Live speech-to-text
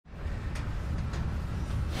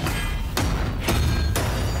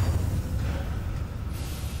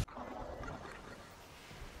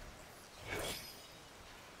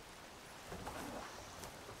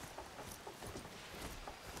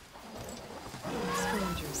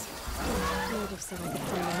said I could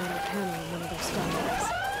find a metal panel in one of their stories.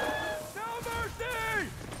 No mercy!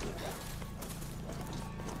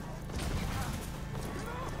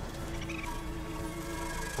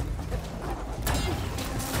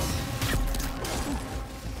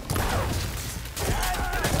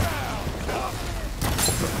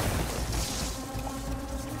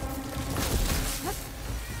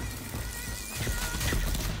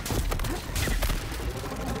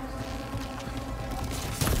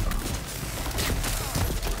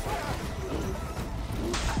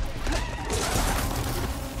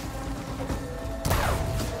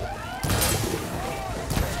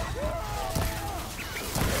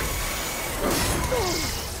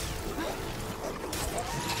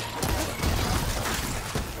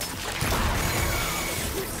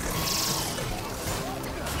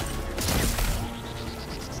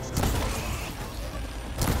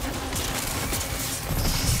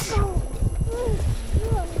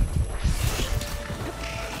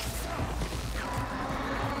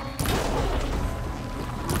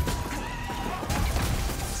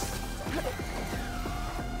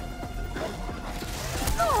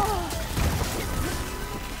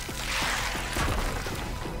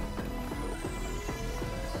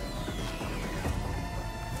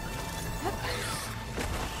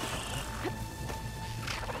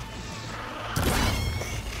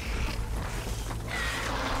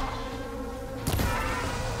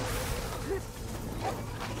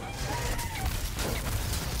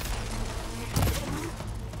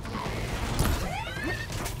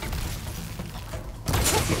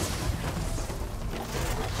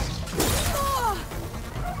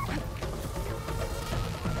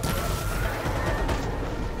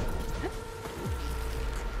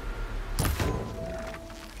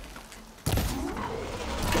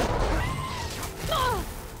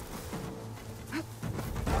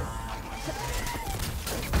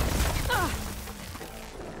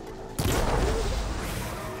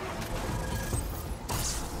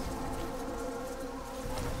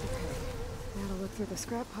 Through the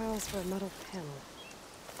scrap piles for a metal panel.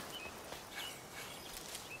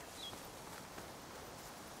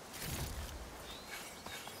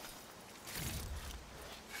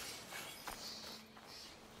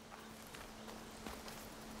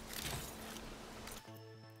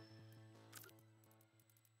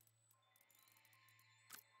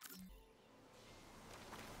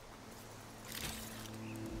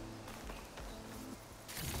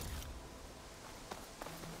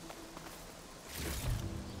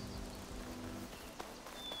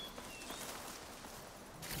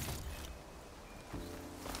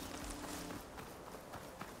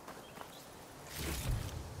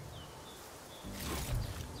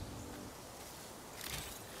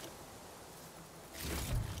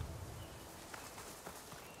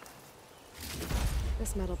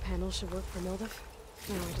 This metal panel should work for Moldov.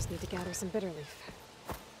 Now I just need to gather some bitter leaf.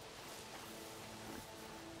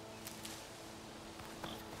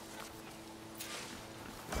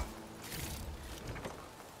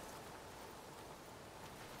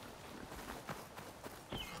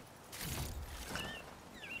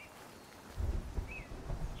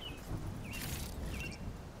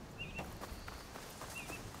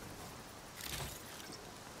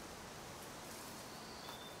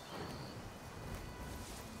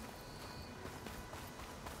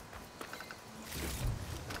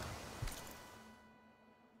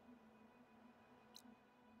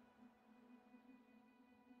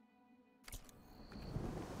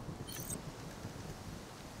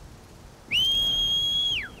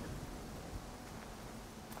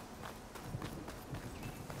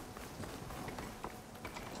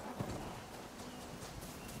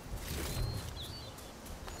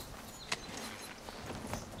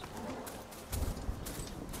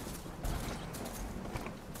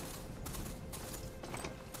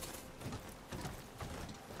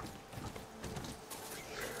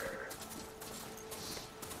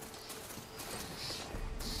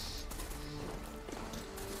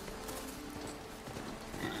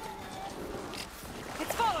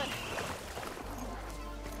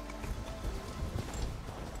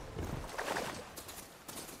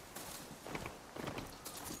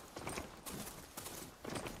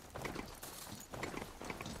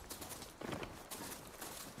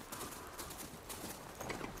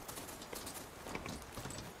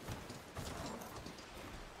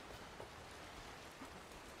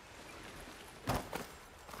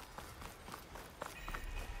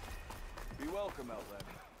 Welcome,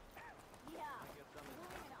 Outlander.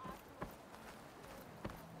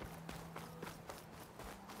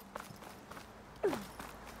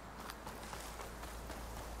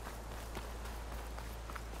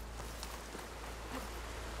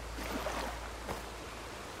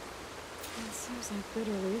 Seems like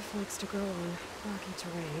bitterleaf likes to grow on rocky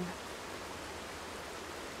terrain.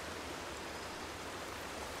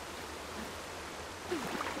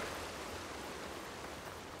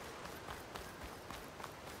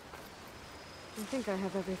 I think I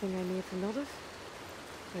have everything I need for Mildif.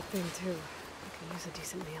 Good thing, too. I could use a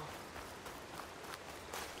decent meal.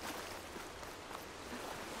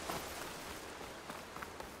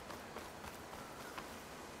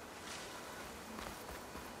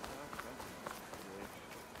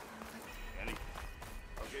 Annie,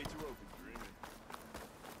 our gates are open. Dreaming.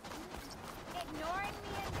 Ignoring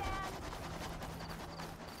me again?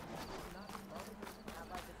 Not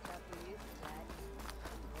like the stuff we used to get.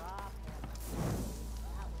 Drop him.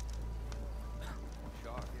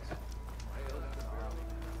 Shock. I held out a barrel.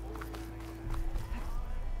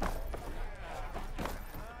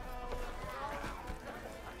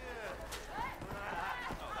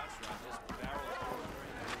 Oh, that's right. Just barrel.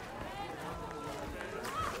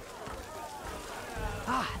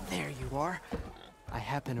 Ah, there you are. I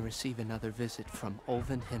happen to receive another visit from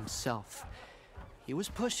Olvin himself. He was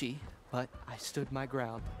pushy, but I stood my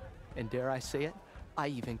ground. And dare I say it, I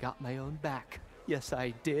even got my own back. Yes, I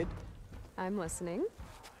did. I'm listening.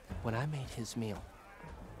 When I made his meal,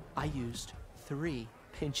 I used 3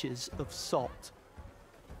 pinches of salt.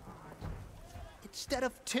 Instead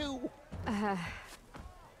of 2.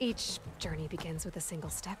 Each journey begins with a single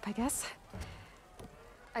step, I guess.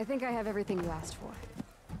 I think I have everything you asked for.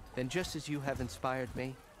 Then just as you have inspired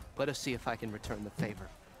me, let us see if I can return the favor.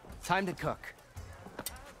 Time to cook.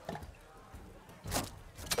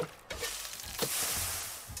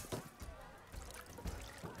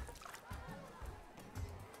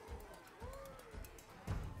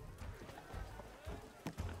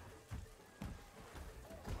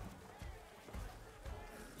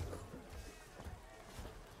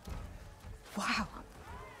 Wow.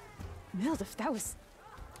 Mildif, that was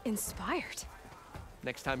inspired.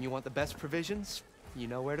 Next time you want the best provisions, you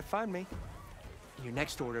know where to find me. Your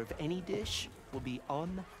next order of any dish will be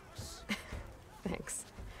on the house. Thanks.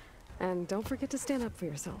 And don't forget to stand up for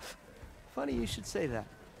yourself. Funny you should say that.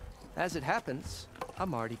 As it happens,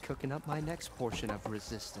 I'm already cooking up my next portion of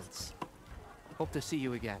resistance. Hope to see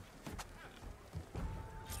you again.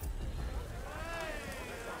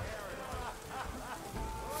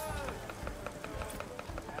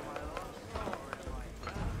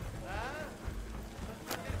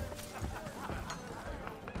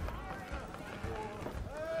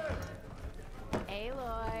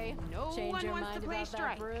 Aloy. No Change one your wants mind to play about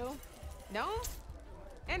strike. that brew? No?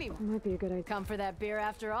 Anyone? Might be a good idea. Come for that beer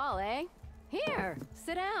after all, eh? Here,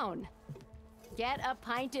 sit down. Get a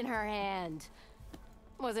pint in her hand.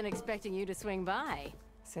 Wasn't expecting you to swing by.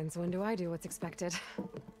 Since when do I do what's expected?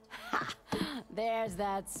 There's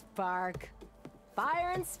that spark.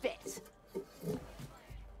 Fire and spit.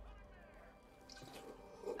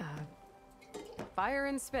 Fire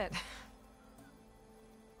and spit.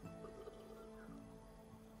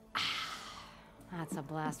 That's a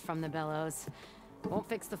blast from the bellows. Won't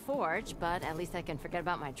fix the forge, but at least I can forget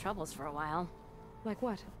about my troubles for a while. Like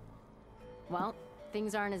what? Well,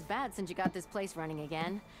 things aren't as bad since you got this place running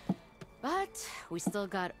again. But we still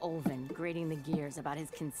got Olvin grating the gears about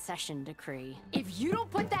his concession decree. If you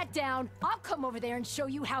don't put that down, I'll come over there and show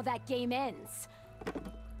you how that game ends.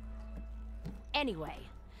 Anyway,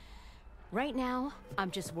 right now,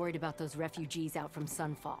 I'm just worried about those refugees out from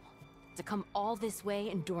Sunfall. To come all this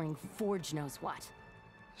way enduring Forge knows what.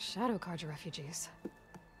 Shadow Carja refugees.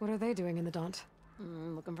 What are they doing in the Daunt?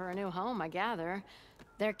 Looking for a new home, I gather.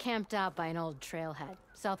 They're camped out by an old trailhead,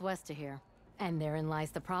 southwest of here. And therein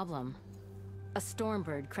lies the problem. A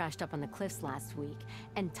Stormbird crashed up on the cliffs last week,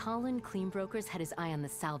 and Talon Cleanbrokers had his eye on the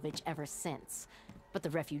salvage ever since. But the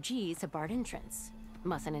refugees have barred entrance.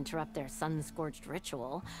 Mustn't interrupt their sun-scorched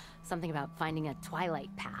ritual. Something about finding a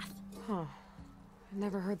twilight path. Huh. I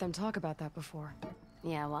never heard them talk about that before.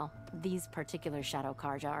 Yeah, well, these particular Shadow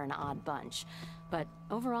Carja are an odd bunch. But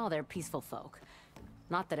overall, they're peaceful folk.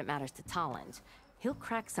 Not that it matters to Talon. He'll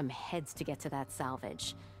crack some heads to get to that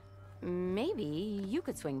salvage. Maybe you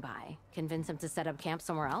could swing by, convince him to set up camp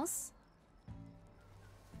somewhere else?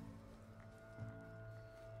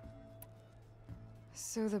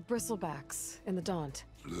 So the Bristlebacks in the Daunt.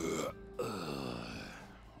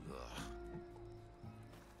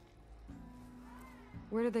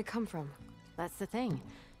 Where did they come from? That's the thing.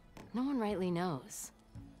 No one rightly knows.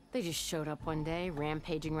 They just showed up one day,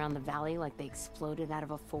 rampaging around the valley like they exploded out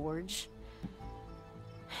of a forge.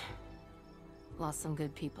 Lost some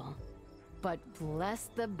good people. But bless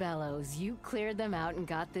the bellows, you cleared them out and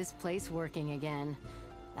got this place working again.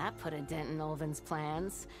 That put a dent in Olvin's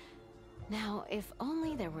plans. Now, if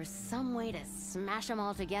only there were some way to smash them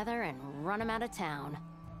all together and run them out of town.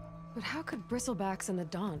 But how could Bristlebacks and the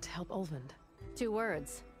Daunt help Ulvund? 2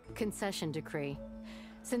 words. Concession decree.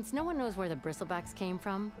 Since no one knows where the Bristlebacks came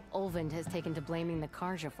from, Ulvund has taken to blaming the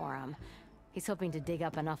Carja for them. He's hoping to dig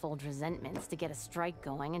up enough old resentments to get a strike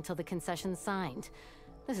going until the concession's signed.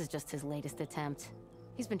 This is just his latest attempt.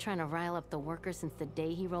 He's been trying to rile up the workers since the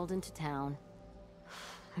day he rolled into town.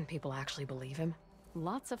 And people actually believe him?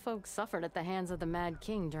 Lots of folks suffered at the hands of the Mad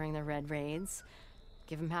King during the Red Raids.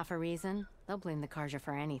 Give him half a reason, they'll blame the Carja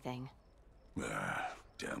for anything.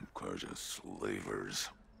 Damn Carja slavers.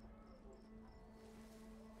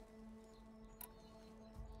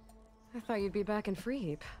 I thought you'd be back in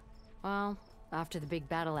Freeheap. Well, after the big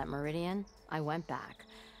battle at Meridian, I went back.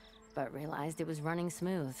 But realized it was running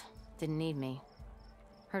smooth. Didn't need me.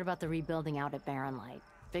 Heard about the rebuilding out at Barren Light.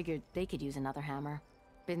 Figured they could use another hammer.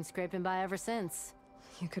 Been scraping by ever since.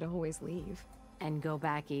 You could always leave. And go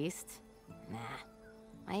back east? Nah.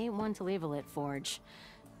 I ain't one to leave a lit forge.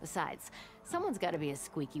 Besides, someone's gotta be a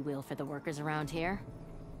squeaky wheel for the workers around here.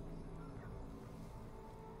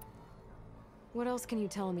 What else can you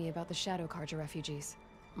tell me about the Shadow Carja refugees?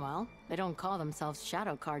 Well, they don't call themselves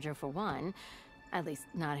Shadow Carja for one. At least,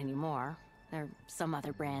 not anymore. They're some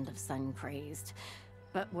other brand of sun-crazed.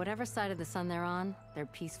 But whatever side of the sun they're on, they're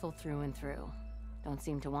peaceful through and through. Don't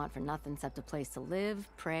seem to want for nothing except a place to live,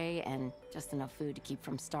 pray, and just enough food to keep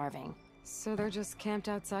from starving. So they're just camped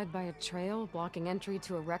outside by a trail, blocking entry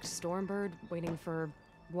to a wrecked Stormbird, waiting for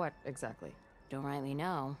what, exactly? Don't rightly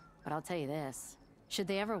know, but I'll tell you this. Should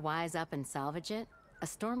they ever wise up and salvage it, a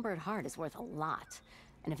Stormbird heart is worth a lot.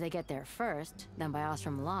 And if they get there first, then by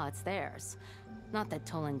Ostrom law, it's theirs. Not that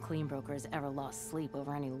Toland Cleanbrokers ever lost sleep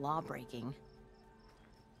over any law-breaking.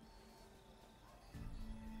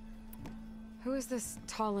 Who is this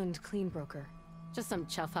Toland Cleanbroker? Just some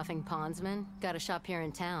chuff-huffing pondsman. Got a shop here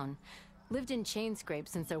in town. Lived in Chainscrape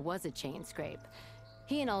since there was a Chainscrape.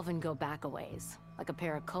 He and Ulvund go back a ways. Like a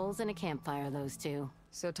pair of coals and a campfire, those two.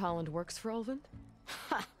 So Toland works for Ulvund?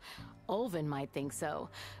 Ha! Ulvund might think so,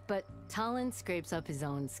 but Toland scrapes up his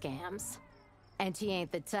own scams. And he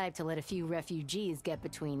ain't the type to let a few refugees get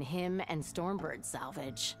between him and Stormbird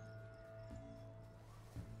salvage.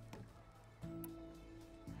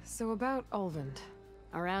 So about Ulvund.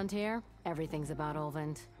 Around here, everything's about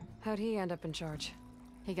Ulvund. How'd he end up in charge?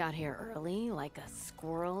 He got here early, like a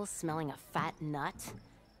squirrel smelling a fat nut.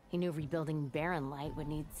 He knew rebuilding Barren Light would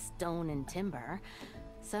need stone and timber.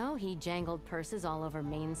 So he jangled purses all over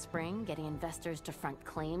Mainspring, getting investors to front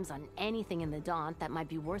claims on anything in the Daunt that might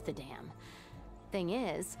be worth a damn. Thing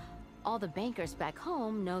is, all the bankers back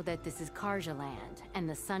home know that this is Carja land, and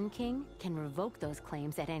the Sun King can revoke those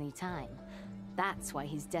claims at any time. That's why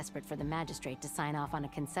he's desperate for the magistrate to sign off on a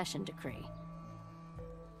concession decree.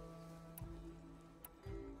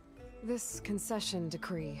 This concession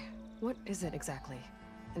decree, what is it exactly?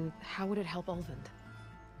 And how would it help Ulvund?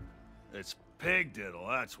 It's pig diddle,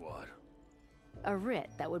 that's what. A writ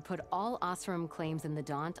that would put all Osram claims in the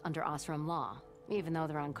Daunt under Osram law, even though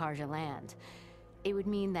they're on Carja land. It would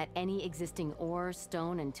mean that any existing ore,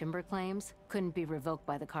 stone, and timber claims couldn't be revoked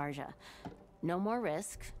by the Carja. No more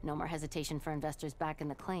risk, no more hesitation for investors back in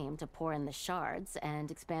the claim to pour in the shards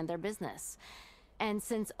and expand their business. And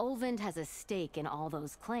since Ulvund has a stake in all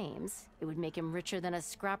those claims, it would make him richer than a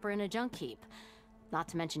scrapper in a junk heap. Not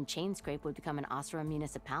to mention Chainscrape would become an Osram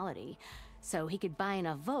municipality, so he could buy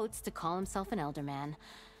enough votes to call himself an Elderman.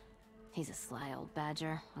 He's a sly old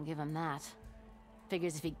badger, I'll give him that.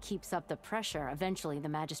 Figures if he keeps up the pressure, eventually the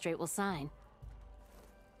magistrate will sign.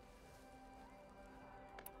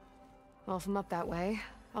 Well, if I'm up that way,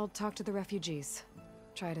 I'll talk to the refugees.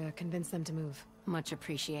 Try to convince them to move. Much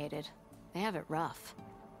appreciated. They have it rough.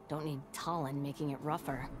 Don't need Toland making it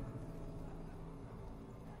rougher.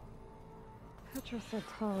 Petra said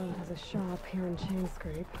Toland has a shop here in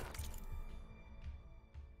Chainscrape.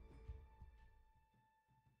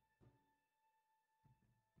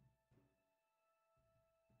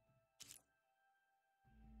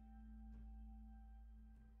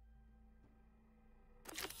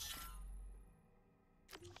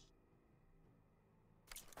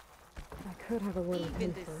 I could have a word with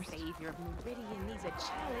him Even the first. savior of Meridian needs a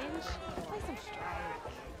challenge. Play some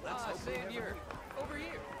strike. Savior! Over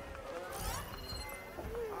here!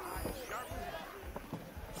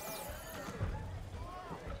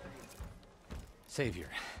 Savior,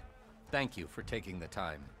 thank you for taking the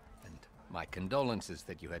time, and my condolences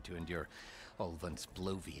that you had to endure Ulvund's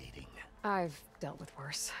bloviating. I've dealt with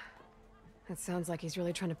worse. It sounds like he's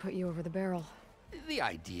really trying to put you over the barrel. The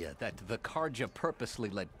idea that the Carja purposely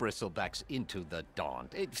let Bristlebacks into the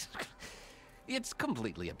Daunt, It's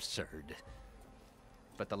completely absurd.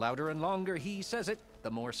 But the louder and longer he says it,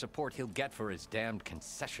 the more support he'll get for his damned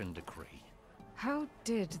concession decree. How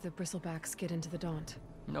did the Bristlebacks get into the Daunt?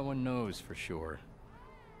 No one knows for sure.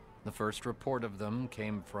 The first report of them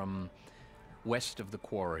came from west of the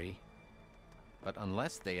quarry. But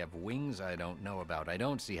unless they have wings I don't know about, I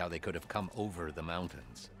don't see how they could have come over the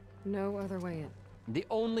mountains. No other way in. The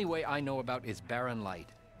only way I know about is Barren Light.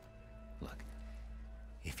 Look,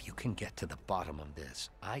 if you can get to the bottom of this,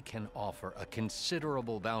 I can offer a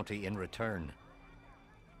considerable bounty in return.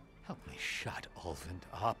 Help me shut Ulvund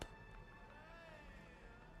up.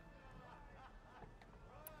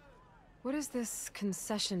 What is this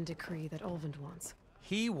concession decree that Ulvund wants?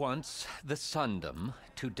 He wants the Sundom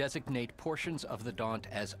to designate portions of the Daunt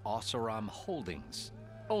as Oseram holdings.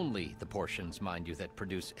 Only the portions, mind you, that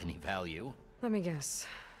produce any value. Let me guess.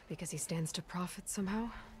 Because he stands to profit somehow?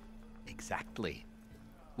 Exactly.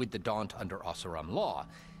 With the Daunt under Oseram law,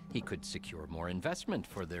 he could secure more investment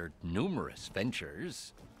for their numerous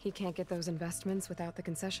ventures. He can't get those investments without the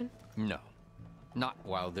concession? No. Not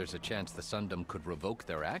while there's a chance the Sundom could revoke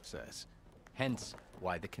their access. Hence,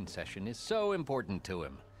 why the concession is so important to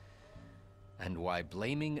him. And why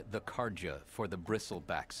blaming the Carja for the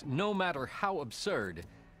Bristlebacks, no matter how absurd,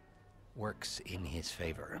 works in his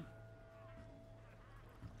favor.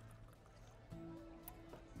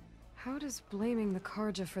 How does blaming the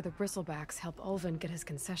Carja for the Bristlebacks help Ulvund get his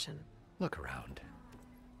concession? Look around.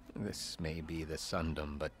 This may be the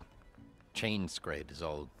Sundom, but Chainscrape is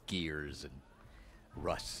all gears and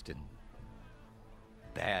rust and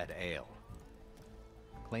bad ale.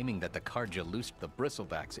 Claiming that the Carja loosed the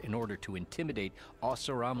Bristlebacks in order to intimidate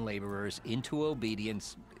Oseram laborers into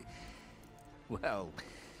obedience. Well,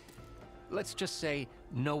 let's just say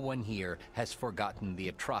no one here has forgotten the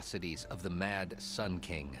atrocities of the Mad Sun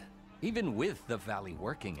King. Even with the Valley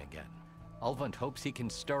working again, Ulvund hopes he can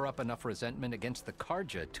stir up enough resentment against the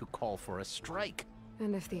Carja to call for a strike.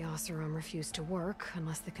 And if the Oseram refuse to work,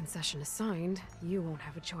 unless the concession is signed, you won't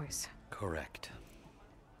have a choice. Correct.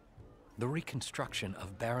 The reconstruction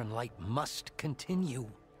of Barren Light must continue.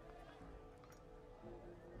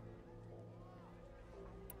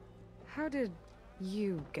 How did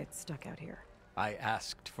you get stuck out here? I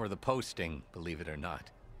asked for the posting, believe it or not.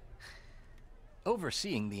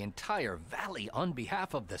 Overseeing the entire valley on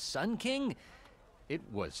behalf of the Sun King? It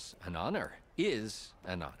was an honor. Is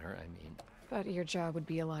an honor, I mean. But your job would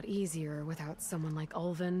be a lot easier without someone like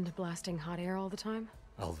Ulvund blasting hot air all the time?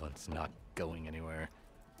 Ulvund's not going anywhere.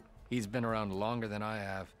 He's been around longer than I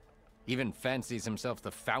have. Even fancies himself the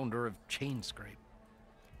founder of Chainscrape.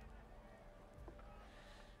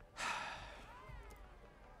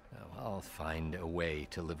 Now, I'll find a way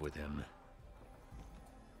to live with him.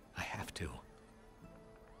 I have to.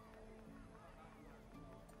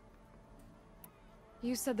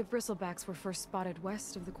 You said the Bristlebacks were first spotted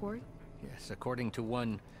west of the quarry? Yes, according to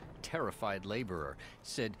one terrified laborer,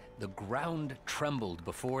 said the ground trembled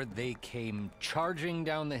before they came charging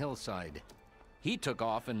down the hillside. He took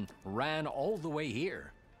off and ran all the way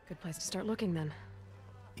here. Good place to start looking, then.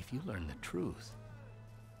 If you learn the truth,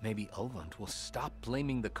 maybe Ulvund will stop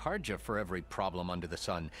blaming the Carja for every problem under the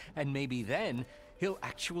sun, and maybe then he'll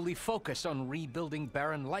actually focus on rebuilding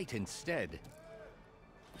Barren Light instead.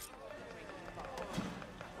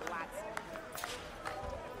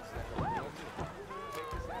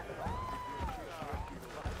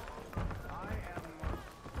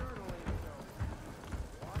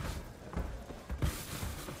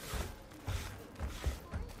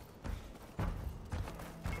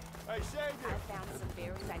 I found some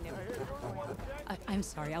berries I never heard before. I'm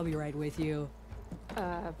sorry, I'll be right with you.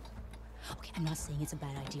 Okay, I'm not saying it's a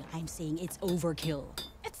bad idea. I'm saying it's overkill.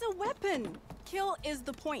 It's a weapon. Kill is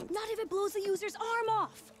the point. Not if it blows the user's arm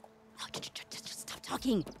off. Oh, just stop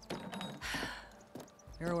talking.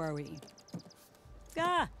 Where are we?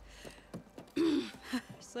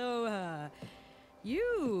 So,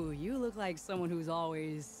 you look like someone who's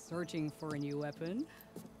always searching for a new weapon.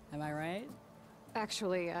 Am I right?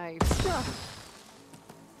 Actually,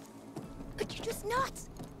 Could you just not?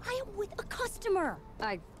 I am with a customer.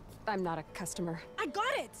 I'm not a customer. I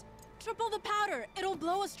got it. Triple the powder. It'll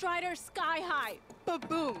blow a Strider sky high.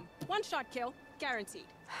 Ba-boom. One shot kill. Guaranteed.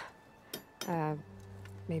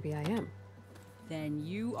 Maybe I am. Then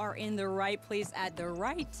you are in the right place at the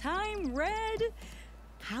right time, Red.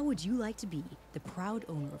 How would you like to be the proud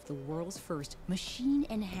owner of the world's first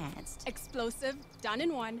machine-enhanced, Explosive, done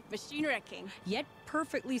in one, machine wrecking. Yet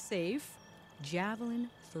perfectly safe, javelin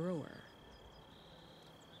thrower?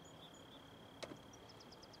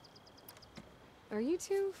 Are you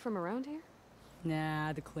two from around here?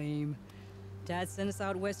 Nah, the claim. Dad sent us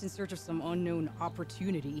out west in search of some unknown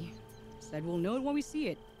opportunity. Said we'll know it when we see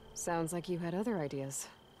it. Sounds like you had other ideas.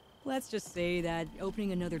 Let's just say that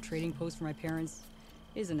opening another trading post for my parents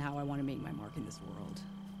isn't how I want to make my mark in this world.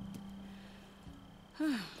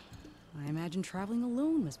 I imagine traveling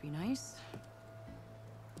alone must be nice.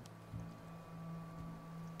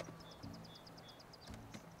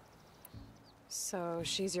 So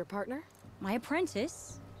she's your partner? My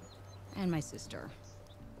apprentice and my sister.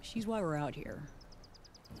 She's why we're out here.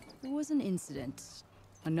 There was an incident.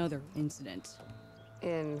 Another incident.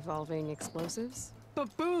 Involving explosives?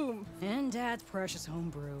 Ba-boom! And Dad's precious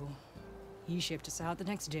homebrew. He shipped us out the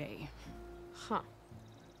next day. Huh.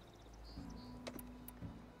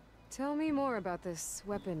 Tell me more about this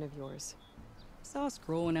weapon of yours. Saw a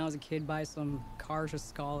scroll when I was a kid by some Karja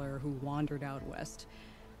scholar who wandered out west.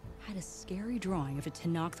 Had a scary drawing of a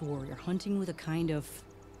Tenakth warrior hunting with a kind of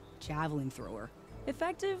javelin thrower.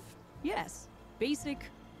 Effective? Yes. Basic?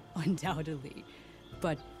 Undoubtedly.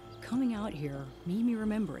 But coming out here made me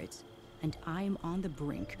remember it. And I'm on the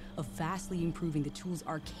brink of vastly improving the tool's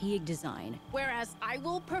archaic design. Whereas I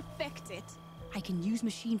will perfect it. I can use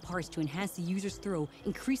machine parts to enhance the user's throw,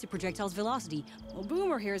 increase the projectile's velocity. Well,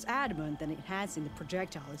 Boomer here is adamant that enhancing the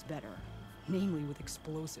projectile is better. Namely with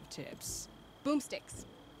explosive tips. Boomsticks.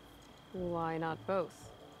 Why not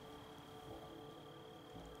both?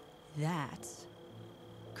 That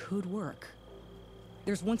could work.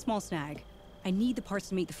 There's one small snag. I need the parts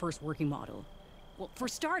to make the first working model. Well, for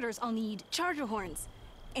starters, I'll need charger horns.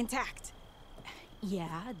 Intact.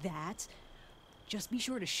 Yeah, that. Just be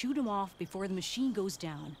sure to shoot them off before the machine goes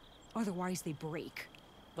down. Otherwise, they break.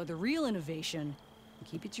 But the real innovation, and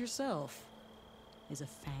keep it to yourself, is a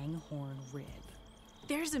fanghorn rib.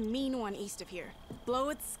 There's a mean one east of here. Blow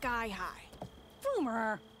it sky high.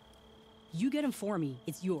 Boomer! You get him for me.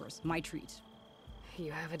 It's yours. My treat.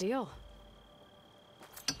 You have a deal.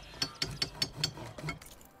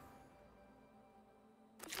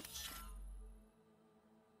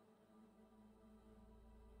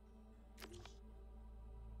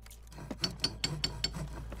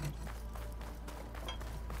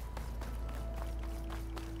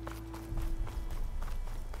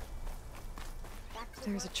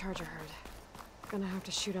 There's a charger herd. Gonna have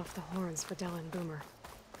to shoot off the horns for Della and Boomer.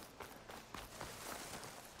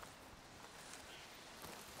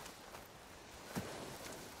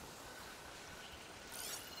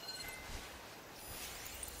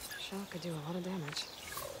 Shell could do a lot of damage.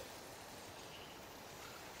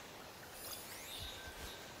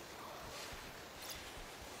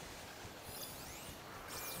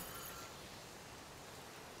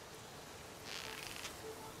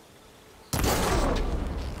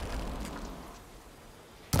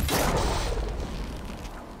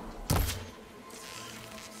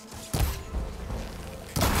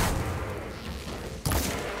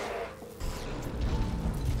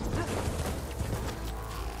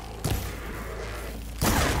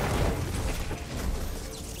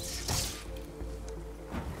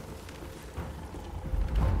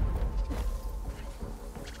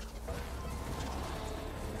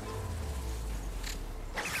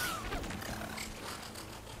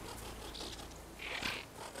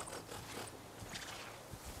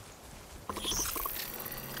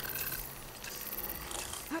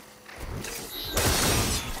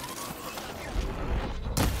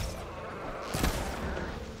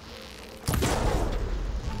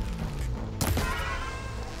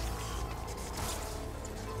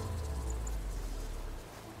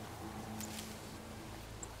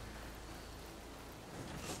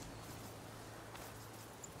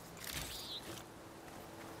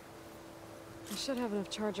 I should have enough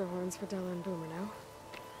charger horns for Della and Boomer now.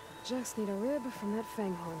 Just need a rib from that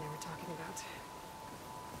fanghorn they were talking about.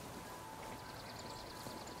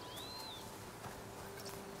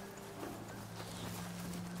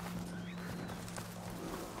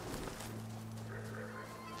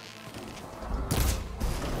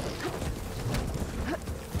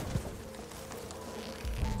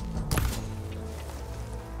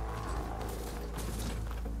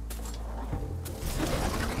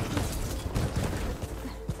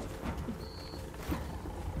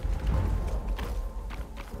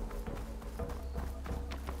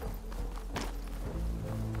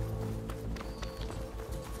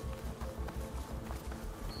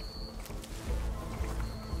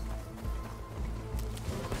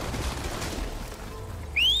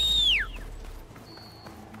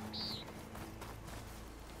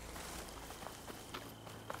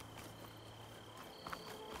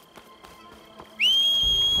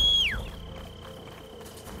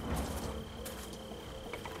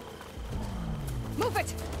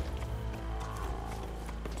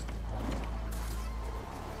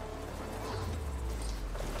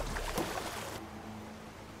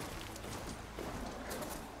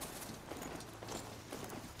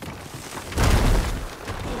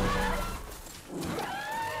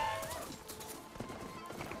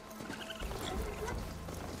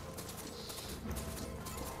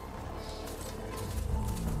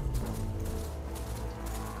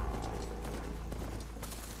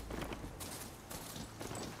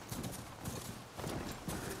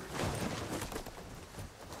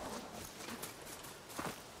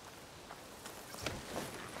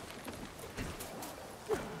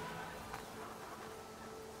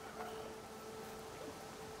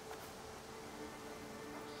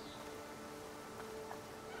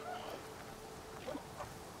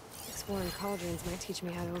 Foreign cauldrons might teach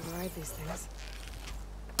me how to override these things.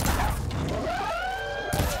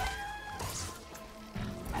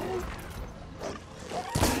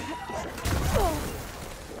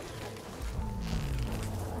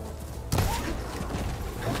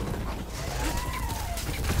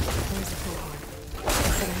 There's the Fanghorn.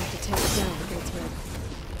 Gonna have to take it down with its rib.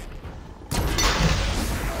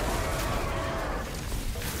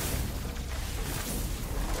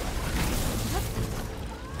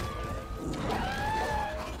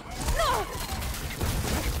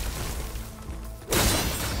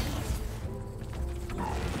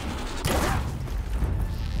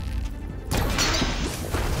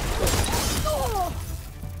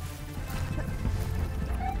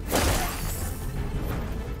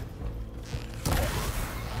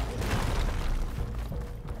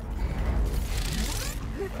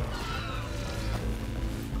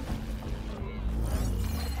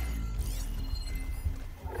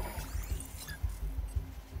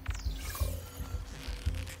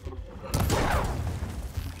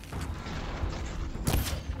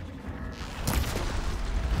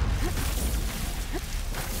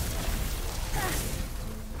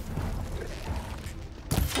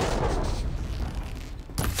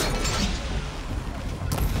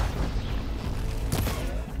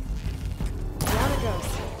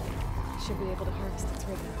 Should be able to harvest its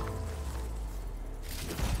rib now.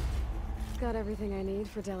 Got everything I need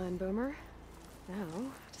for Della and Boomer. Now,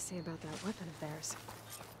 to see about that weapon of theirs.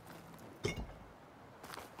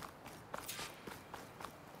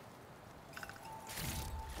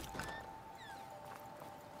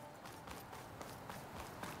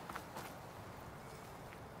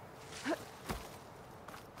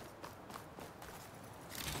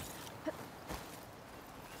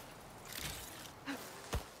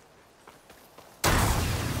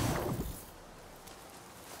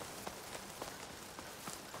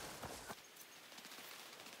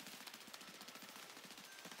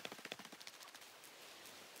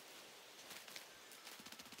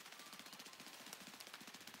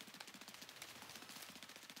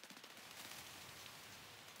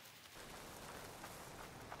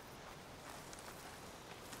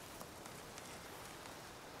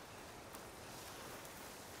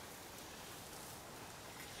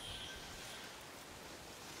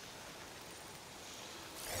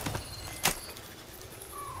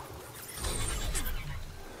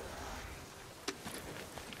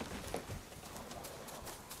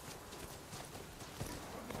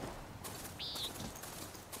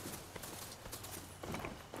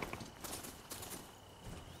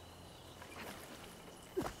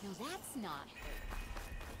 No, that's not.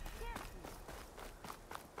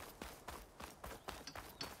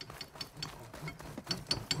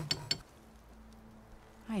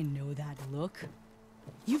 I know that look.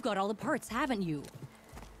 You've got all the parts, haven't you?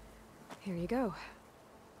 Here you go.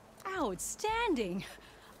 Outstanding!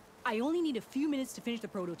 I only need a few minutes to finish the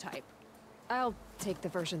prototype. I'll take the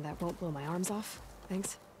version that won't blow my arms off.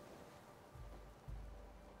 Thanks.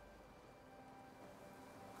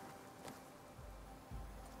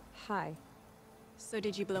 Hi. So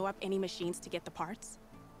did you blow up any machines to get the parts?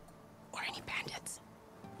 Or any bandits?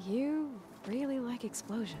 You really like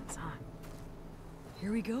explosions, huh?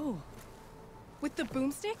 Here we go. With the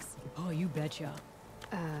boomsticks? Oh, you betcha.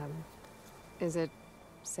 Is it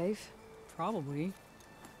safe? Probably.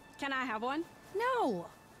 Can I have one? No!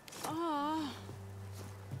 Oh,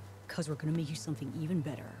 'Cause we're gonna make you something even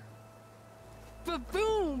better.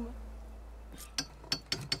 ba-boom!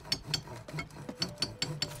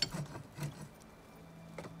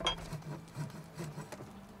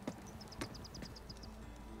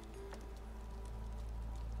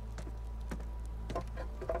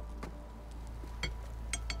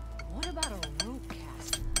 What about a rope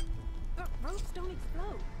caster? But ropes don't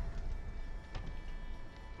explode.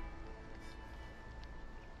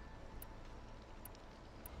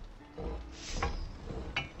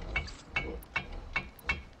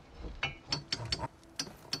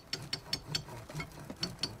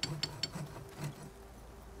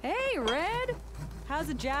 Hey, Red! How's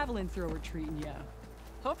the javelin thrower treating ya?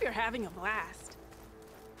 Hope you're having a blast.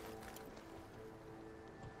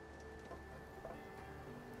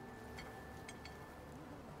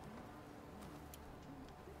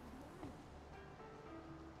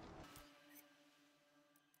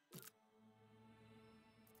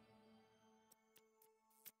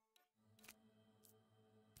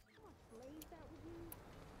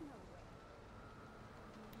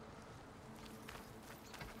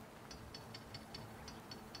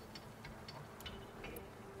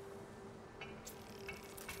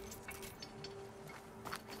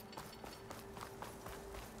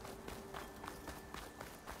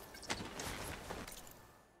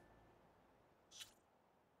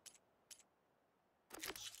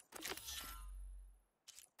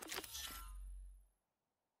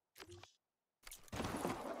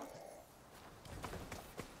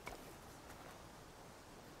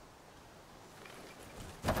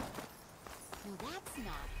 that's not.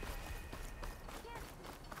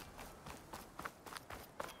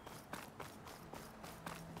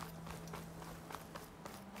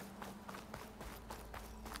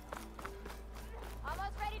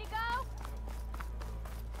 Almost ready to go?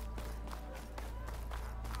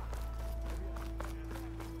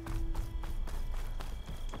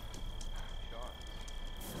 Shots.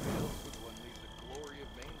 Rails would one leave the glory of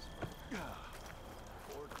Main Street.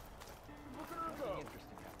 Boredom. Nothing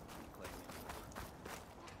interesting happened to be claiming.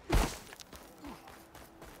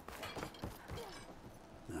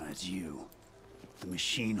 It's you. The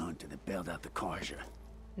machine hunter that bailed out the Carja.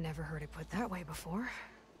 Never heard it put that way before.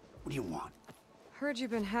 What do you want? Heard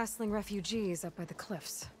you've been hassling refugees up by the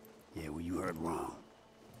cliffs. Yeah, well, you heard wrong.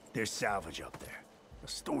 There's salvage up there. A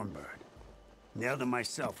Stormbird. Nailed it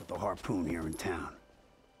myself with the harpoon here in town.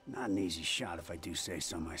 Not an easy shot if I do say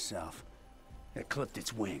so myself. It clipped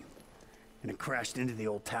its wing, and it crashed into the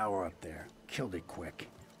old tower up there. Killed it quick.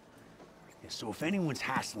 Yeah, so if anyone's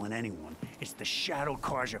hassling anyone, it's the Shadow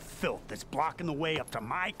Carja filth that's blocking the way up to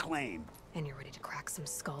my claim. And you're ready to crack some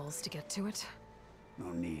skulls to get to it?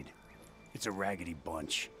 No need. It's a raggedy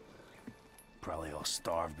bunch. Probably all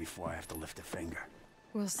starved before I have to lift a finger.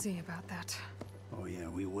 We'll see about that. Oh yeah,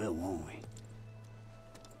 we will, won't we?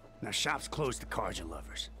 Now shop's closed to Carja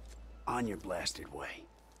lovers. On your blasted way.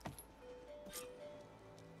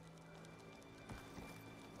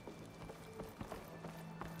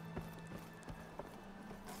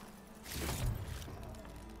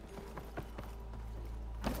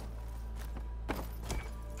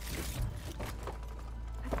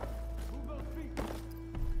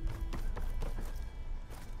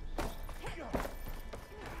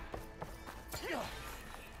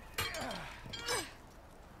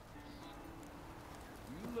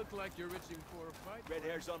 You look like you're itching for a fight. Red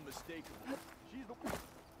hair's unmistakable. She's the...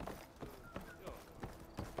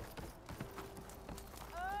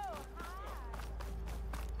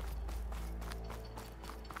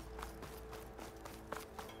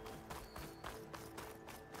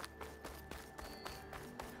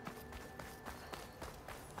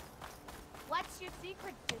 What's your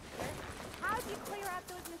secret, sister? How'd you clear out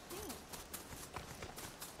those machines?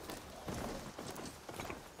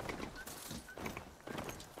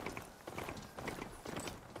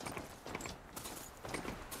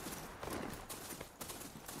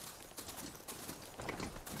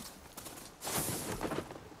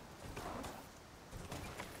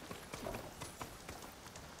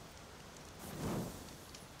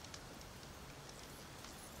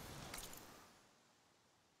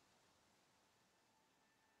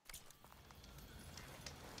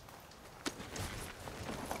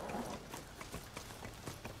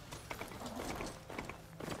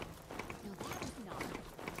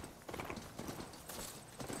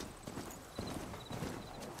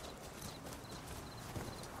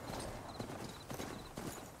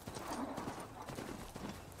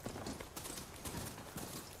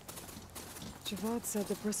 Javad said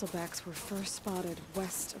the bristlebacks were first spotted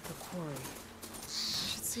west of the quarry. I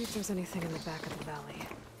should see if there's anything in the back of the valley.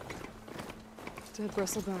 Dead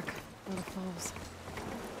bristleback, Water Falls.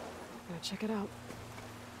 Gotta check it out.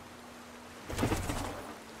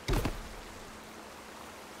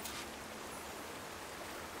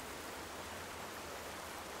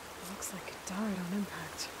 Looks like it died on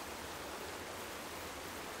impact.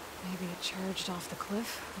 Maybe it charged off the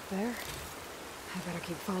cliff up there? I better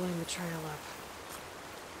keep following the trail up.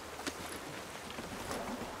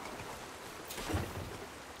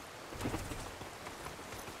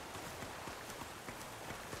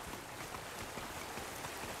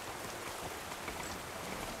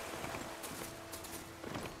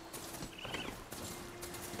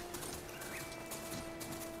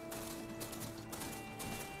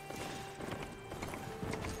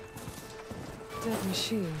 Dead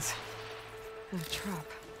machines. And a trap.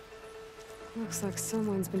 Looks like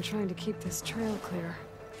someone's been trying to keep this trail clear.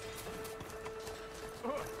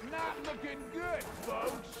 Not looking good,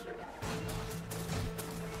 folks.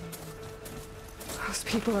 Those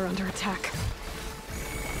people are under attack.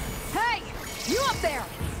 Hey! You up there!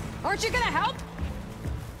 Aren't you gonna help?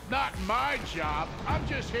 Not my job. I'm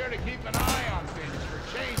just here to keep an eye on things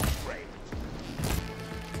for change rate.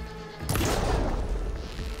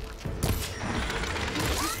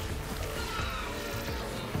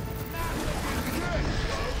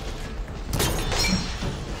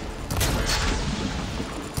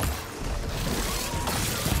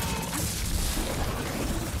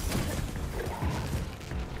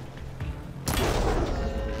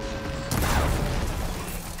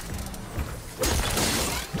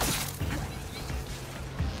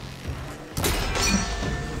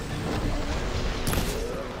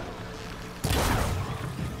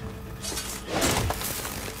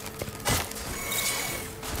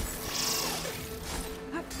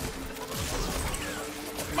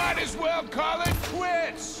 I'll call it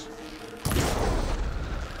quits!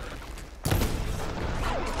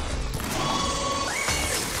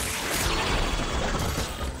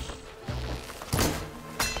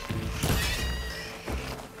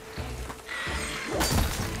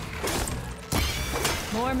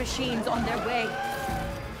 More machines on their way.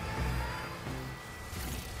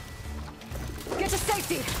 Get to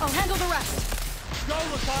safety! I'll handle the rest! Go,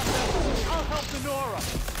 Latasha! I'll help the Nora!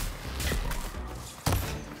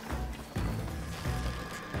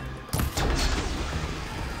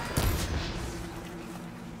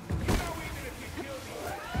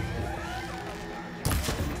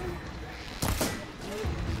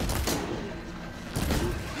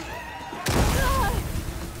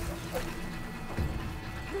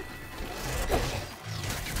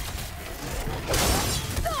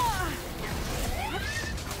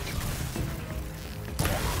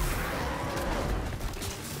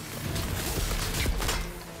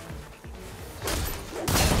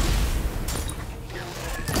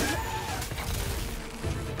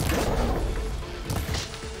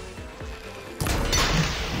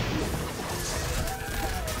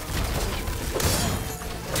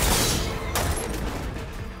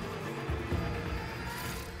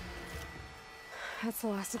 That's the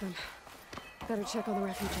last of them. Better check on the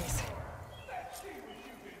refugees.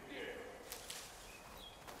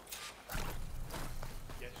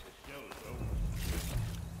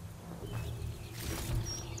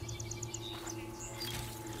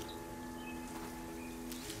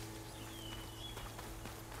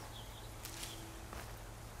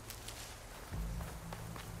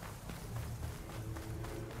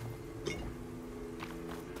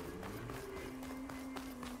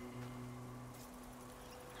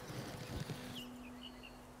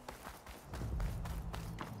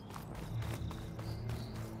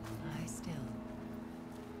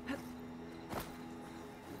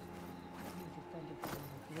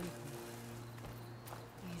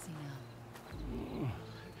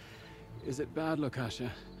 Is it bad, Latasha?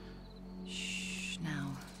 Shh,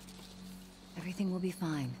 now. Everything will be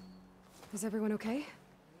fine. Is everyone okay?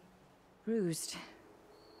 Bruised,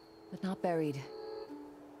 but not buried.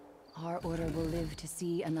 Our order will live to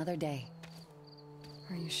see another day.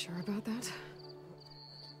 Are you sure about that?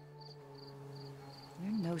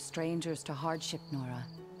 We're no strangers to hardship, Nora.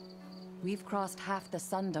 We've crossed half the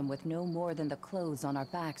Sundom with no more than the clothes on our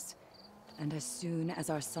backs. And as soon as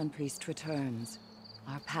our Sun Priest returns,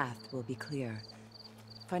 our path will be clear.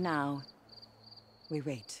 For now, we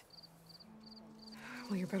wait.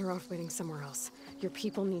 Well, you're better off waiting somewhere else. Your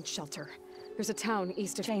people need shelter. There's a town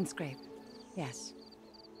east of... Chainscrape. Yes.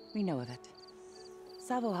 We know of it.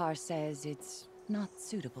 Savohar says it's not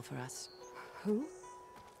suitable for us. Who?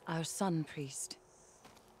 Our Sun Priest.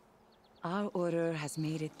 Our order has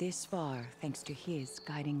made it this far thanks to his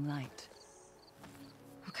guiding light.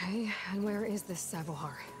 Okay, and where is this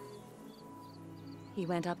Savohar? He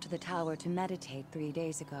went up to the tower to meditate 3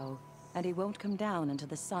 days ago, and he won't come down until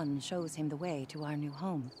the sun shows him the way to our new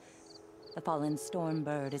home. The fallen storm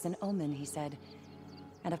bird is an omen, he said.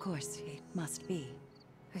 And of course, it must be.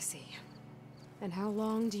 I see. And how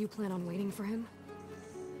long do you plan on waiting for him?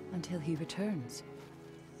 Until he returns.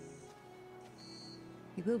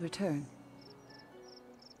 He will return.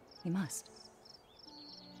 He must.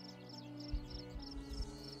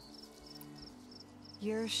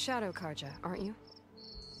 You're Shadow Carja, aren't you?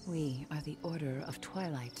 We are the Order of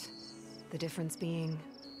Twilight. The difference being...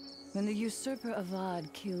 When the usurper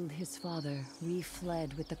Avad killed his father, we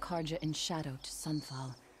fled with the Carja in Shadow to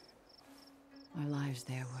Sunfall. Our lives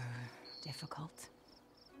there were difficult.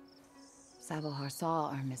 Savohar saw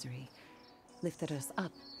our misery, lifted us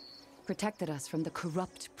up, protected us from the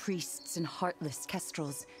corrupt priests and heartless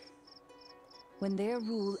Kestrels. When their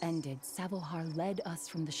rule ended, Savohar led us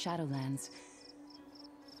from the Shadowlands.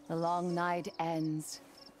 The long night ends,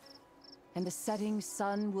 and the setting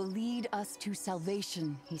sun will lead us to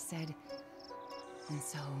salvation, he said. And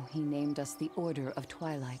so he named us the Order of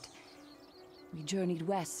Twilight. We journeyed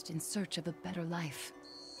west in search of a better life.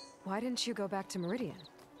 Why didn't you go back to Meridian?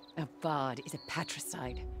 Avad is a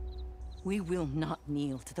patricide. We will not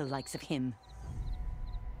kneel to the likes of him.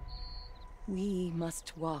 We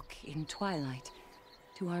must walk in Twilight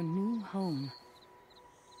to our new home.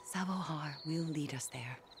 Savohar will lead us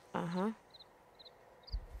there. Uh-huh.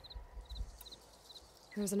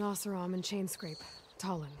 There's an Oseram in Chainscrape,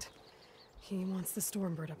 Tolland. He wants the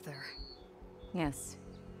Stormbird up there. Yes.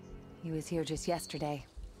 He was here just yesterday.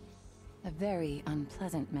 A very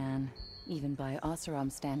unpleasant man, even by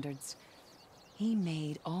Oseram standards. He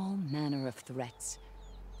made all manner of threats.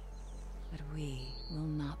 But we will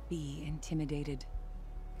not be intimidated.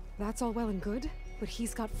 That's all well and good, but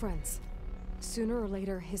he's got friends. Sooner or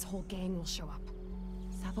later, his whole gang will show up.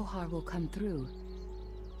 Savohar will come through.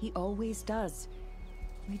 He always does.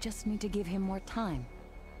 We just need to give him more time.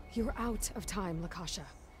 You're out of time, Lakasha.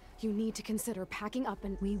 You need to consider packing up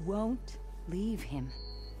and— We won't leave him.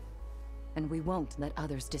 And we won't let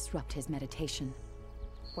others disrupt his meditation.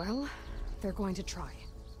 Well, they're going to try.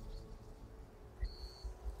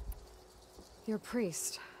 Your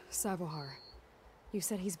priest, Savohar. You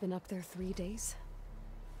said he's been up there 3 days?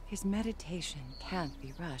 His meditation can't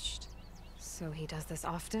be rushed. So he does this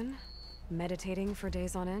often? Meditating for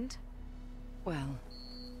days on end? Well,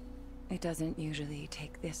 it doesn't usually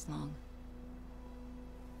take this long.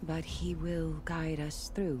 But he will guide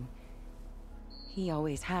us through. He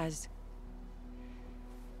always has.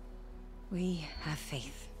 We have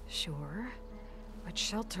faith. Sure. But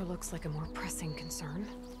shelter looks like a more pressing concern.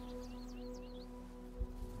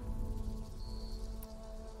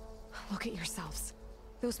 Look at yourselves.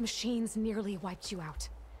 Those machines nearly wiped you out.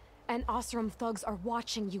 And Oseram thugs are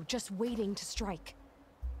watching you, just waiting to strike.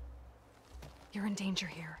 You're in danger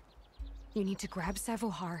here. You need to grab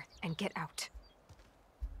Savohar and get out.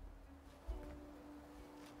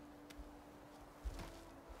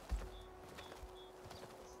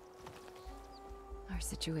 Our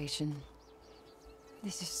situation.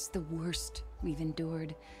 This is the worst we've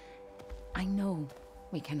endured. I know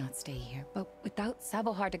we cannot stay here, but without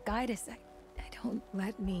Savohar to guide us, I don't...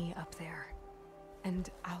 Let me up there. And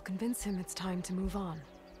I'll convince him it's time to move on.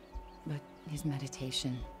 But his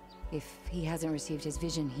meditation... If he hasn't received his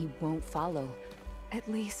vision, he won't follow. At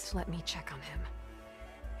least let me check on him.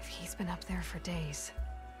 If he's been up there for days.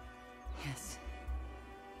 Yes.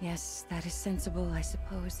 Yes, that is sensible, I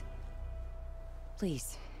suppose.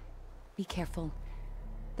 Please, be careful.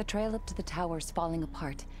 The trail up to the tower's falling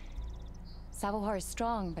apart. Savohar is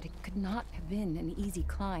strong, but it could not have been an easy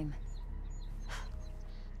climb.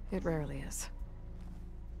 It rarely is.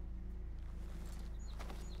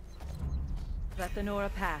 Let the Nora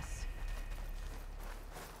pass.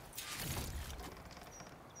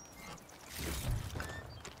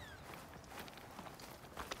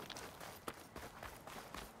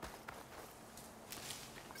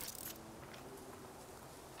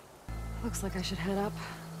 Looks like I should head up.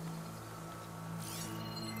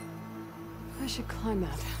 I should climb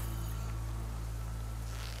that.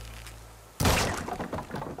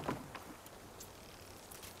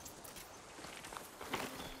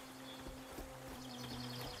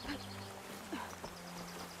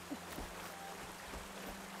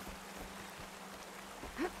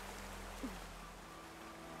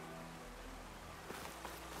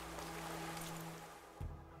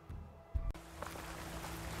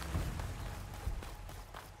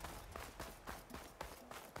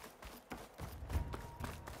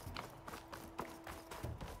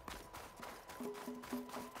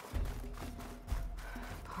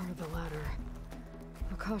 Part of the ladder.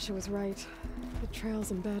 Akasha was right. The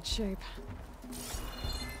trail's in bad shape.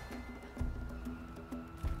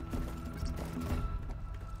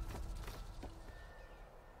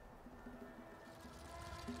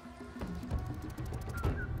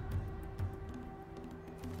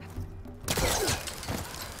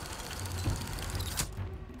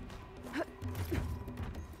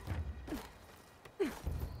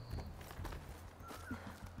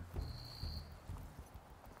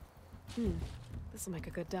 This'll make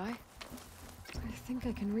a good die. I think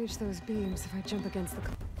I can reach those beams if I jump against the...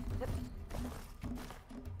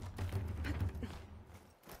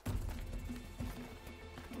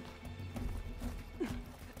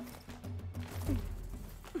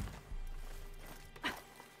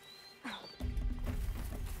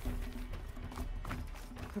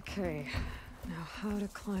 Okay, now how to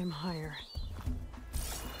climb higher.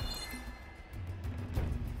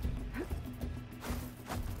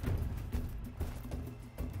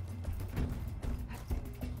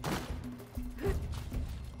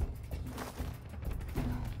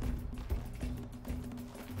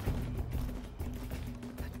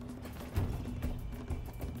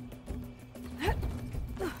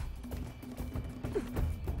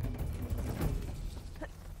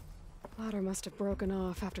 Ladder must have broken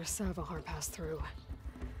off after Savohar passed through.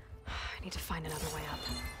 I need to find another way up.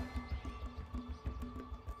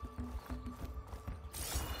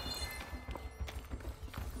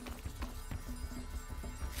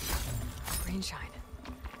 Green shine.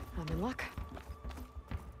 I'm in luck.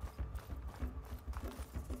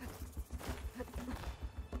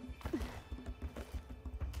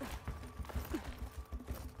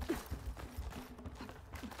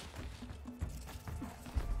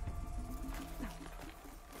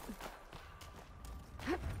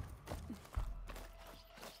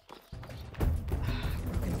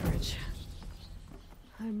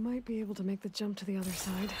 I might be able to make the jump to the other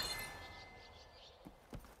side.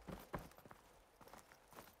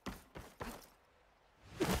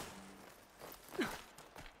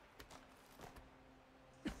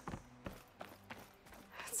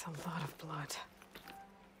 That's a lot of blood.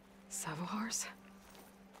 Savohars?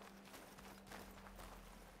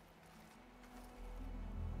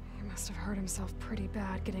 He must have hurt himself pretty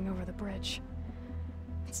bad getting over the bridge.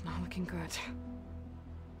 It's not looking good.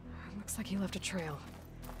 Looks like he left a trail.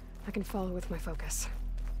 I can follow with my focus.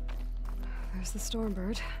 There's the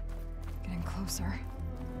Stormbird. Getting closer.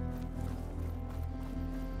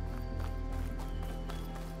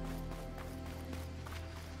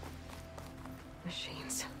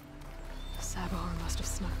 Machines. Savohar must have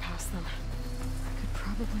snuck past them. I could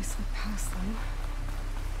probably slip past them.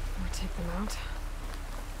 Or take them out.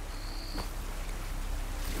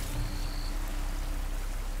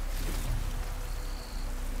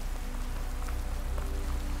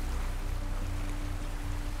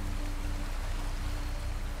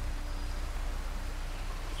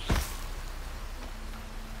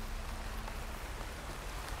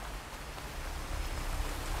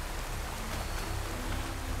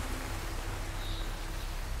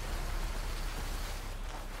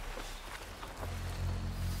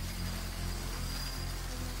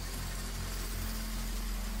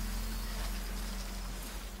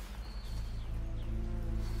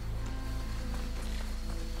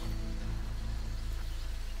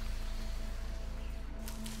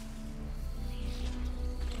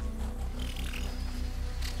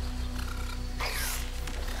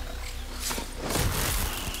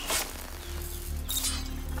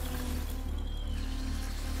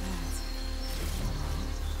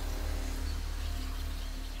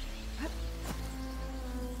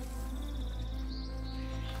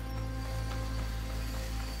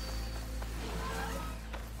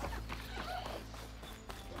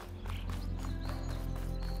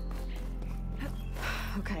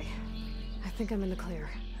 Okay. I think I'm in the clear.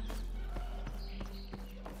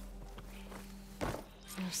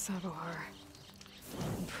 There's Savohar.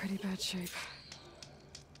 In pretty bad shape.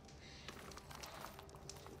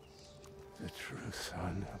 The true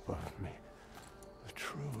sun above me. The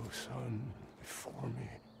true sun before me.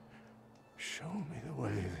 Show me the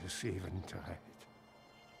way this eventide.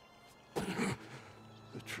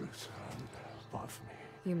 The true sun above me.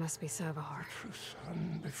 You must be Savohar. The true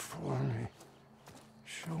sun before me.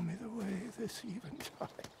 Show me the way this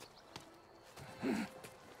eventide.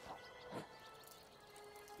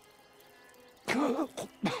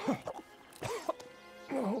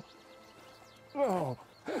 No. No.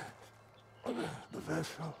 The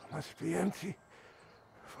vessel must be empty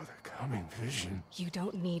for the coming vision. You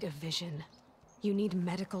don't need a vision. You need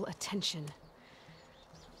medical attention.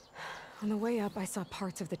 On the way up, I saw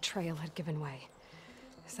parts of the trail had given way.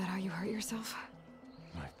 Is that how you hurt yourself?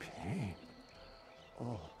 My pain.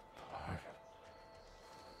 All part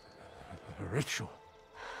of the ritual.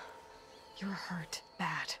 You're hurt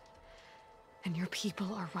bad. And your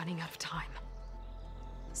people are running out of time.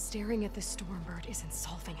 Staring at the Stormbird isn't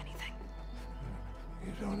solving anything.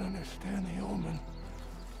 You don't understand the omen.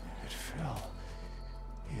 It fell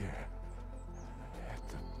here at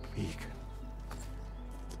the beacon.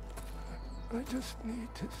 I just need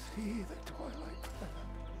to see the Twilight Path.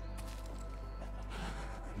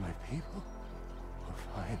 And my people will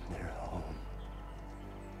find their home.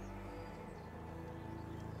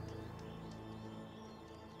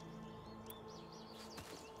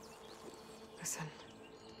 Listen,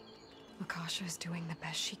 Lakasha is doing the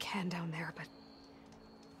best she can down there, but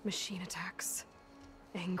machine attacks,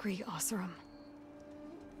 angry Oseram.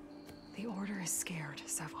 The Order is scared,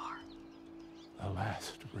 Savohar. The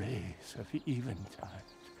last rays of eventide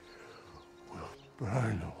will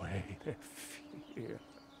burn away their fear.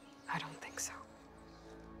 I don't think so.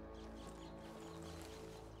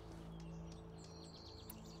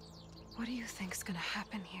 What do you think's gonna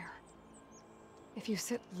happen here? If you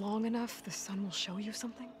sit long enough, the sun will show you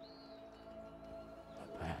something? A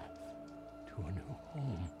path to a new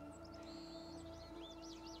home.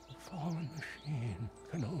 A fallen machine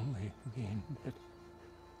can only mean that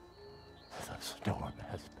the storm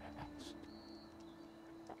has passed.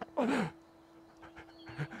 And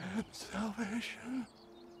salvation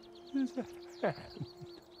is at hand.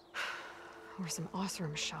 Or some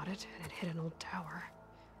Oseram shot it, and it hit an old tower.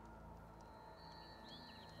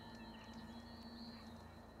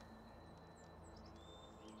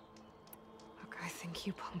 Look, I think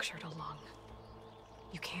you punctured a lung.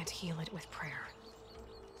 You can't heal it with prayer.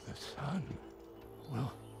 The sun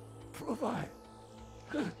will provide.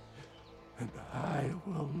 And I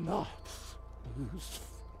will not lose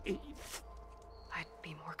faith. I'd be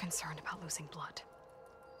be more concerned about losing blood.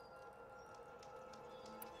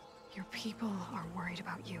 Your people are worried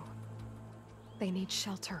about you. They need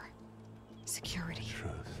shelter, security. The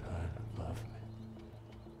true son above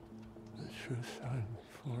me. The true son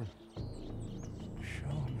before me.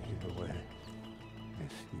 Show me the way.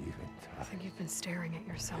 This eventide. I think you've been staring at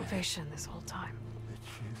your salvation this whole time. The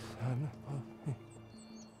true son above me.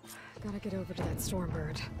 Gotta get over to that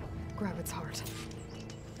Stormbird. Grab its heart.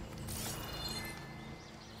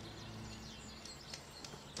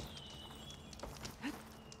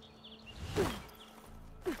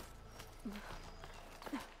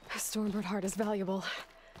 Stormbird heart is valuable.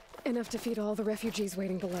 Enough to feed all the refugees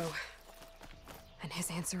waiting below. And his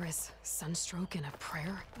answer is sunstroke and a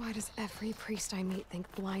prayer? Why does every priest I meet think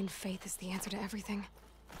blind faith is the answer to everything?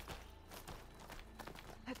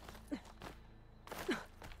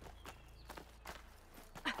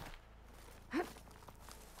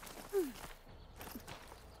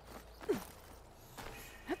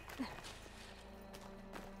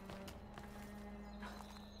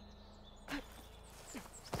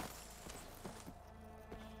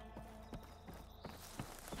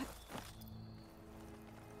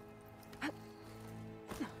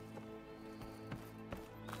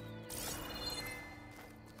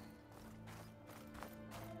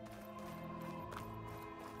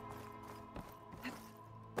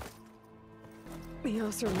 The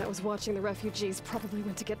Oseram that was watching the refugees probably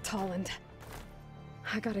went to get Tolland.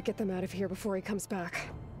 I gotta get them out of here before he comes back.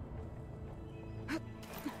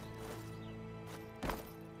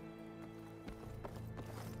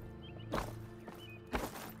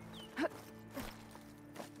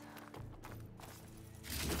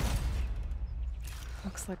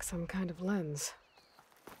 Looks like some kind of lens.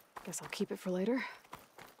 Guess I'll keep it for later.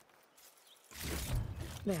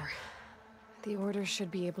 There. The Order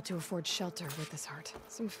should be able to afford shelter with this heart.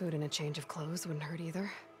 Some food and a change of clothes wouldn't hurt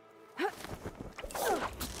either.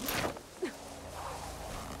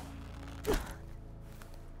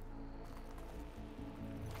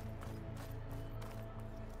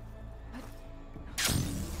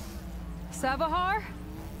 Savahar?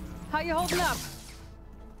 How you holding up?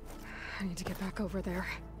 I need to get back over there.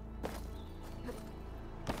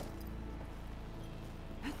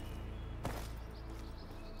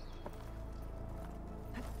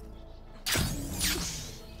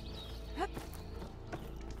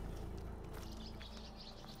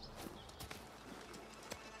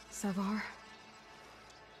 Savar?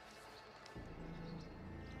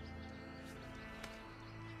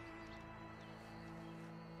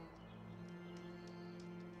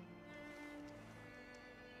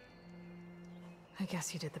 I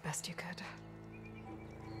guess you did the best you could.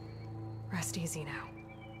 Rest easy now.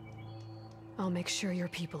 I'll make sure your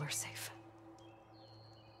people are safe.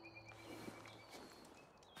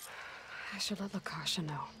 I should let Lakasha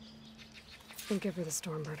know. And give her the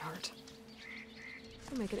Stormbird heart.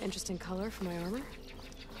 It'll make an interesting color for my armor.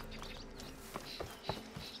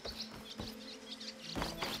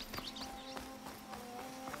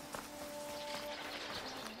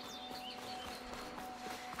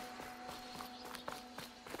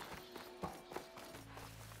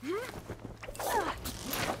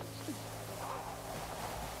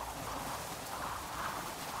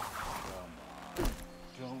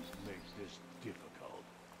 Don't make this difficult.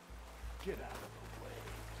 Get out of the way.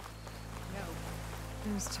 No.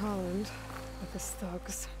 There's Tolland with his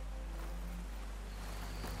thugs.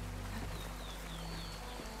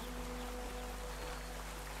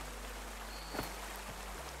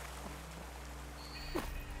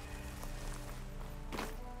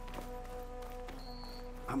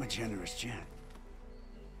 I'm a generous gent.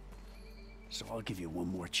 So I'll give you one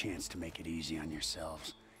more chance to make it easy on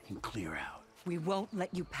yourselves and clear out. We won't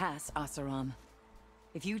let you pass, Oseram.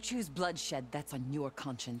 If you choose bloodshed, that's on your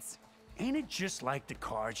conscience. Ain't it just like the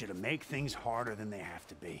Carja to make things harder than they have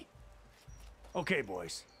to be? Okay,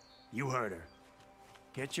 boys. You heard her.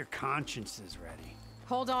 Get your consciences ready.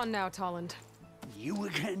 Hold on now, Tolland. You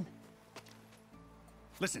again?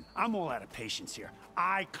 Listen, I'm all out of patience here.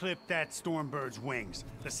 I clipped that Stormbird's wings.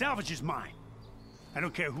 The salvage is mine. I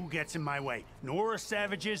don't care who gets in my way. Nora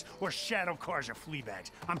savages or Shadow Carja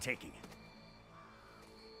fleabags. I'm taking it.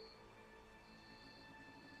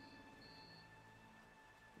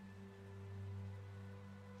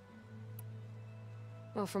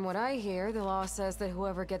 Well, from what I hear, the law says that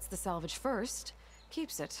whoever gets the salvage first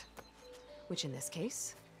keeps it. Which in this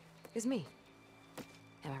case is me.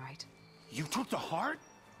 Am I right? You took the heart?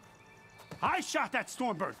 I shot that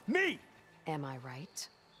Stormbird! Me! Am I right?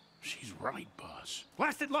 She's right, boss.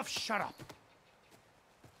 Blasted love, shut up!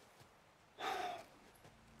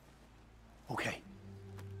 Okay.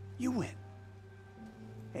 You win.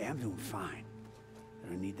 Hey, I'm doing fine. I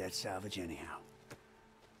don't need that salvage anyhow.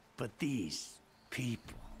 But these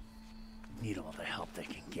people need all the help they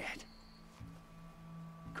can get.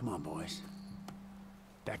 Come on, boys.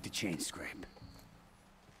 Back to Chainscrape.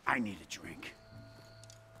 I need a drink.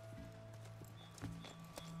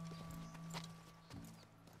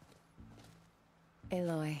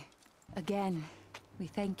 Aloy, again, we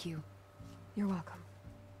thank you. You're welcome.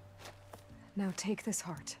 Now take this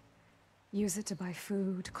heart. Use it to buy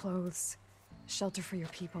food, clothes, shelter for your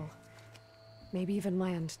people. Maybe even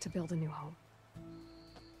land to build a new home.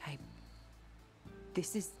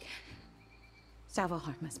 This is...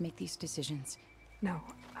 Savohar must make these decisions. No,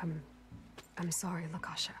 I'm sorry,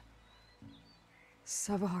 Lakasha.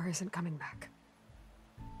 Savohar isn't coming back.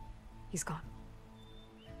 He's gone.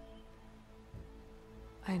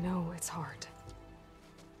 I know it's hard,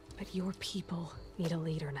 but your people need a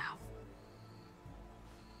leader now.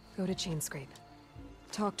 Go to Chainscrape.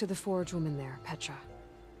 Talk to the Forge woman there, Petra.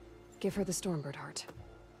 Give her the Stormbird heart.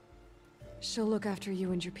 She'll look after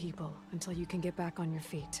you and your people until you can get back on your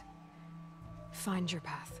feet. Find your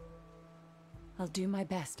path. I'll do my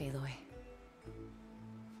best, Aloy.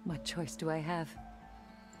 What choice do I have?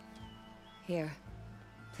 Here,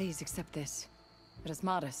 please accept this. It is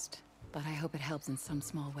modest, but I hope it helps in some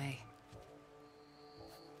small way.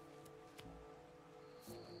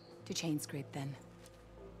 To Chainscrape, then.